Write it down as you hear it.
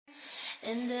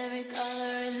And every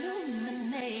color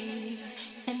illuminates,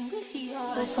 and we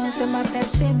are Focus my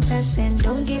passing,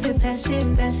 don't give it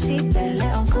passing, belle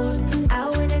on cool. I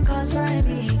when it consign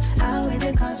me, I when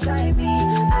it consign me,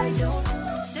 I don't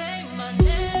say my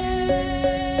name.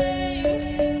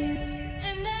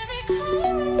 And every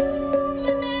color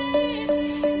illuminates,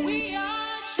 we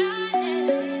are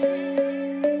shining,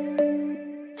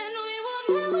 and we will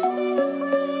never be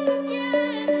afraid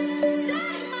again. Say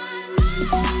my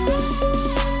name.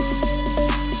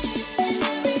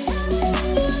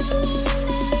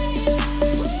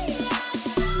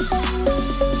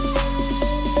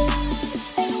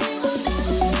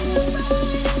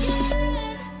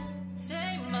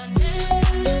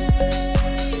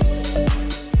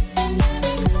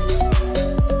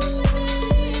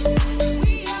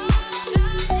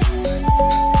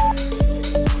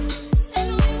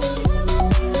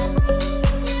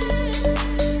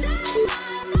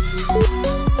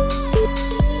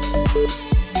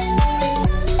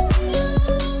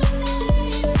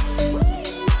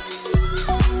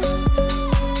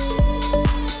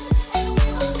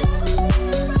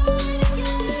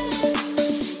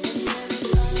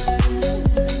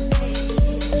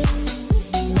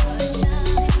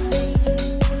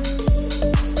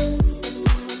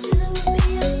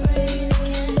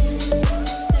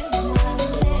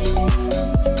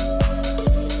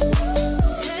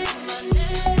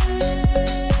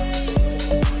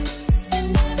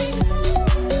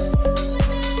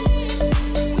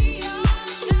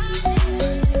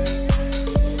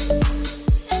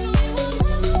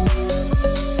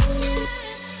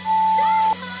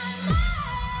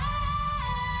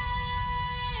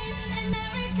 And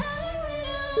every color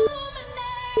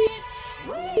illuminates,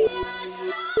 we are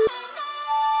shining,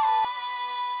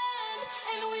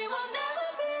 and we will never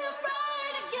be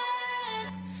afraid again.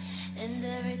 And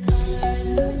every color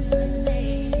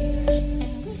illuminates,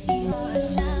 and we are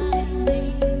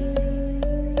shining,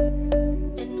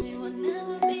 and we will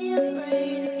never be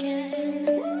afraid again.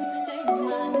 Say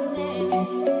my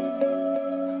name.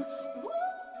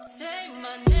 Say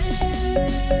my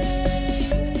name.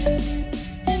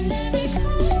 And every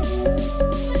color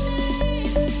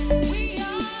illuminates, we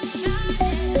are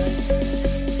shining.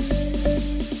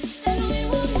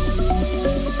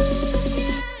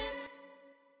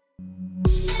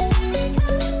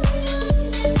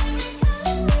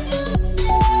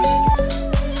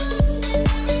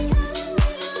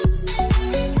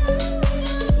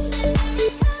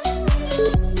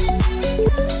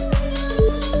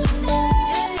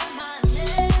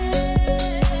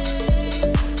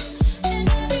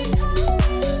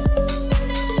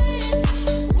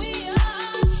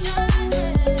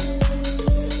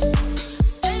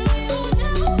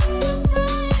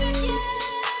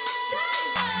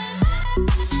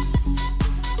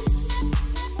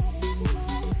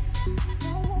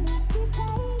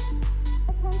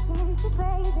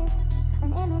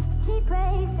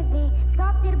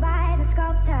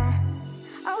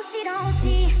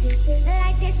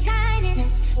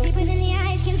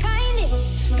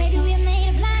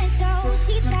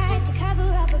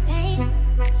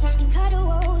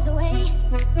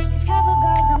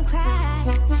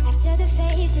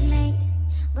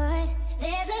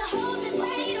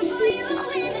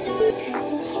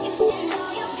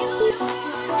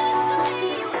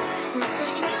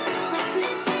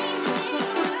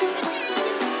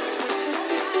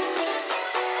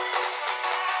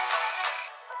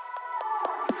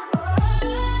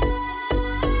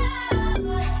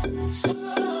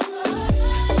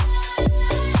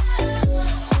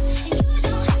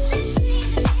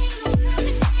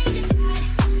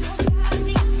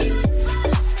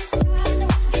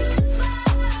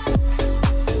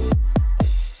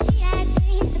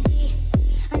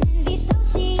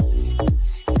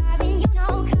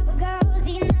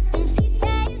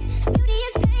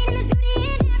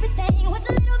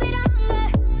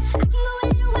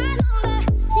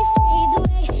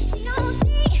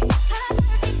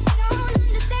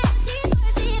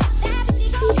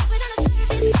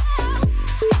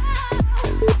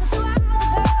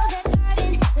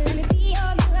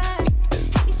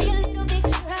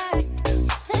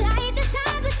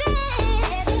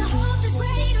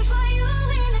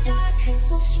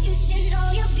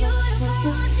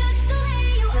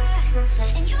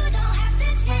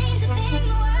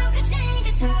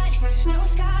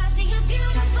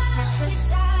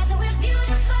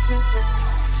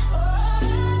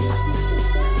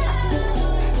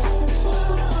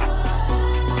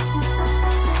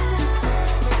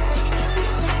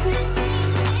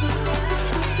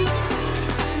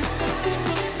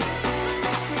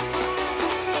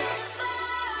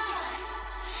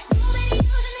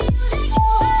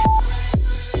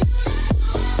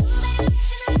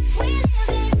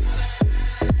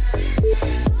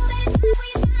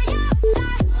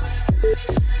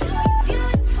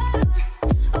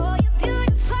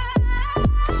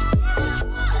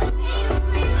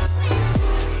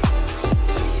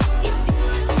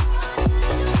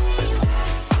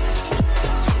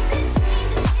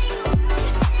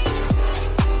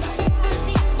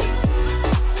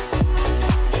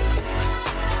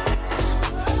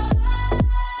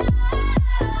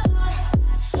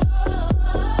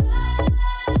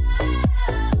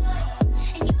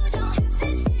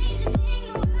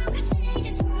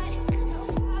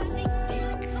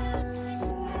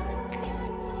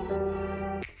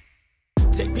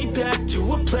 Take me back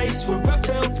to a place where I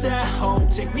felt at home.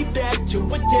 Take me back to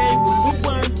a day when we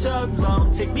weren't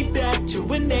alone. Take me back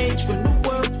to an age when the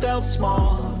world felt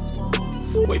small.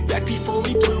 Way back before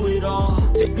we blew it all.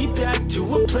 Take me back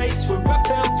to a place where I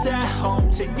felt at home.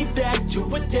 Take me back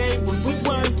to a day when we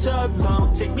weren't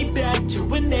alone. Take me back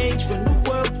to an age when the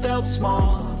world felt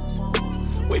small.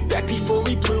 Way back before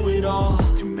we blew it all.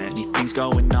 Too many things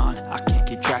going on, I can't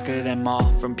keep track of them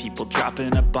all. From people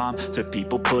dropping a bomb to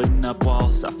people putting up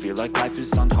walls. I feel like life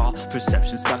is on hold,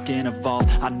 perception stuck in a vault.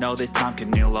 I know that time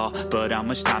can heal all, but how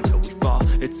much time till we fall?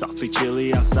 It's awfully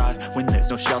chilly outside when there's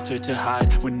no shelter to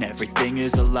hide. When everything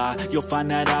is a lie, you'll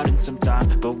find that out in some time.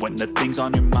 But when the things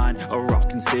on your mind are all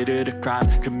considered a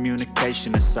crime,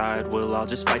 communication aside, we'll all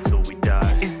just fight till we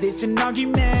die. Is this an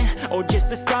argument or just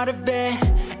the start of it?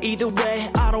 Either way,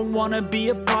 I don't wanna be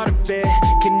a part of it.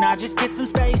 Can I just get some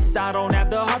space? I don't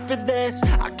have the heart for this.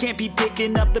 I can't be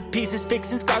picking up the pieces,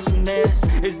 fixing scars from this.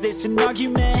 Is this an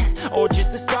argument or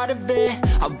just the start of it?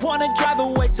 I wanna drive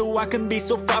away so I can be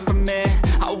so far from it.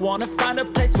 I wanna find a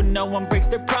place where no one breaks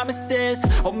their promises.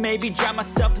 Or maybe drown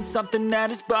myself in something that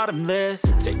is bottomless.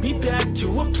 Take me back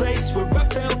to a place where I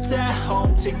felt at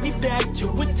home. Take me back to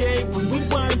a day when we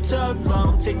weren't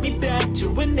alone. Take me back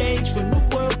to an age when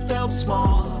the world felt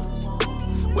small.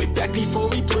 Way back before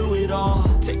we blew it all.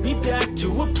 Take me back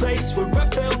to a place where I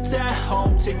felt at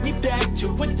home. Take me back to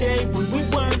a day when we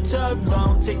weren't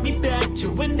alone. Take me back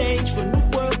to an age when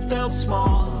the world felt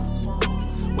small.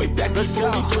 Way back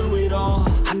before we blew it all.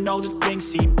 I know that things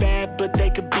seem bad, but they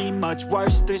could be much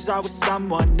worse. There's always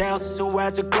someone else who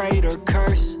has a greater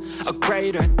curse, a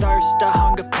greater thirst, a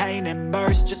hunger, pain, and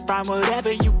mercy. Just find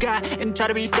whatever you got and try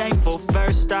to be thankful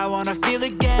first. I wanna feel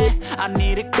again, I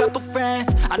need a couple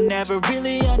friends. I never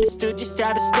really understood just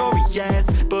how the story ends,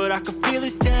 but I can feel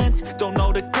it's tense, don't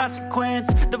know the consequence.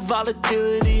 The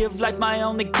volatility of life, my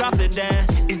only confidence.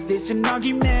 Is this an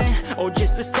argument or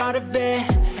just the start of it?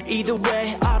 Either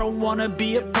way, I don't wanna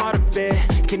be a part of it.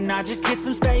 Can I just get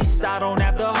some space? I don't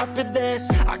have the heart for this.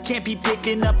 I can't be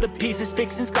picking up the pieces,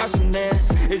 fixing scars from this.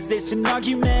 Is this an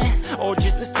argument or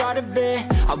just the start of it?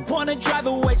 I wanna drive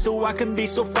away so I can be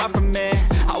so far from it.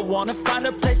 I wanna find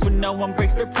a place where no one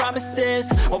breaks their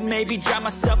promises. Or maybe drown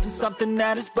myself in something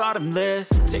that is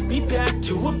bottomless. Take me back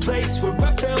to a place where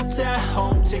I felt at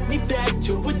home. Take me back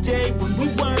to a day when we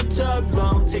weren't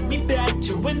alone. Take me back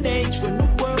to an age when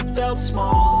the world felt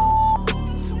small.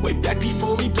 Way back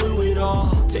before we blew it all.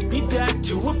 Take me back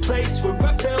to a place where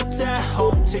I felt at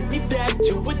home. Take me back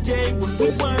to a day when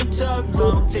we weren't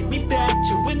alone. Take me back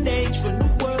to an age when the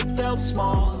world felt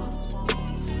small.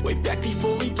 Way back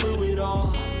before we blew it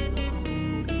all.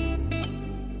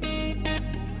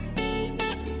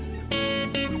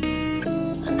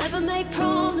 I never make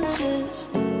promises,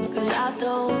 'cause I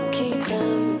don't keep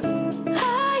them.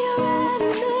 I already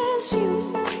miss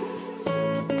you.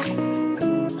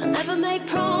 I never make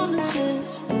promises,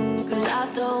 'cause I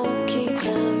don't keep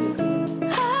them.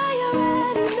 I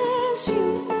already miss you.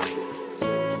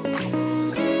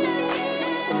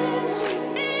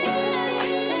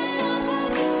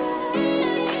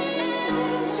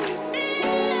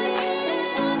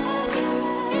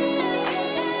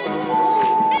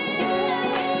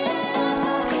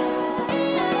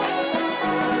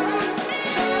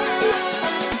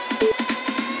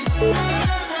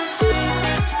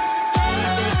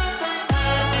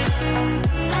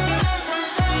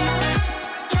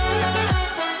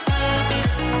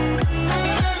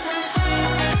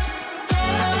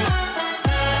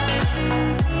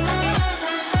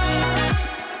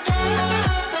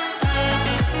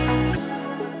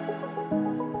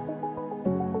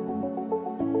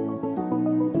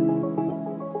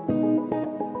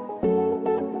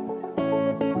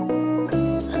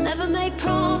 I never make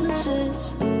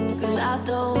promises, 'cause I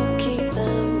don't